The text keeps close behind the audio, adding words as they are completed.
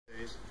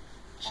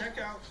Check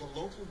out the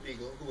local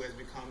beagle who has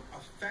become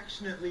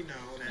affectionately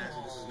known as,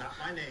 and this is not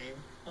my name,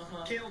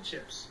 Kale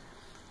Chips.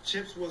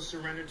 Chips was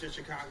surrendered to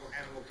Chicago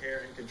Animal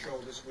Care and Control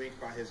this week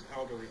by his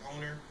elderly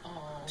owner,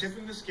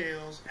 tipping the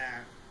scales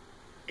at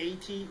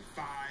 85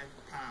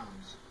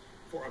 pounds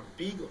for a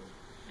beagle.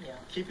 Yeah.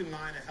 Keep in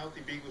mind a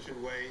healthy beagle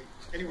should weigh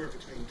anywhere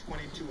between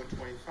 22 and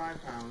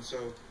 25 pounds,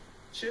 so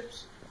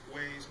Chips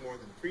weighs more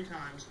than 3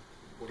 times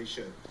what he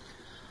should.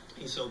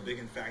 He's so big,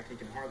 in fact, he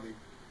can hardly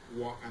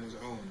walk on his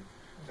own.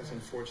 That's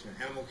unfortunate.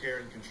 Animal Care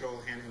and Control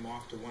hand him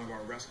off to one of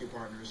our rescue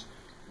partners,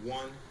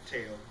 one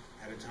tail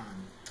at a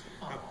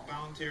time.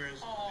 Volunteers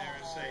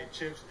there say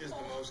Chips is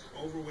the most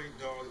overweight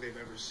dog they've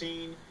ever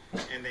seen,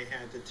 and they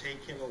had to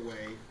take him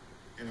away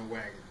in a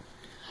wagon.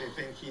 They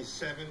think he's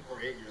 7 or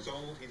 8 years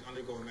old. He's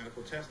undergoing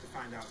medical tests to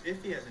find out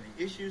if he has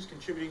any issues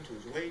contributing to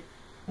his weight.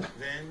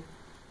 Then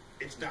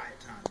it's diet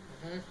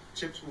time.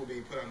 Chips will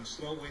be put on a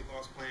slow weight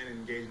loss plan and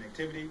engage in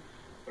activity,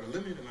 but a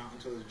limited amount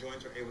until his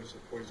joints are able to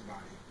support his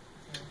body.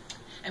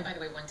 And by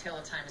the way, One Tail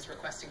at a Time is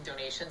requesting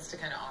donations to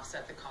kind of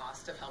offset the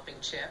cost of helping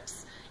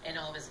Chips and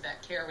all of his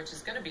vet care, which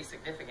is going to be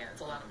significant.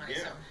 It's a lot of money.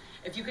 Yeah. So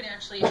if you can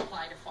actually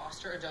apply to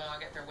foster a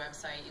dog at their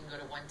website, you can go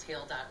to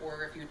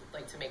onetail.org if you'd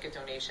like to make a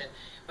donation.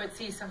 But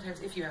see,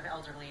 sometimes if you have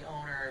elderly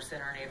owners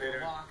that aren't able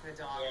to walk the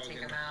dog, take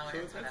them out,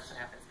 and so that's what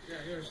happens. Yeah,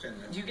 you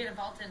understand that. Do you get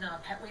involved in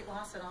pet weight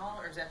loss at all,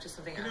 or is that just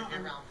something out of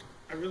your realm?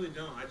 I really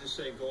don't. I just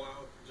say go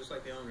out, just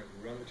like the owner,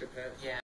 run with your pets. Yeah.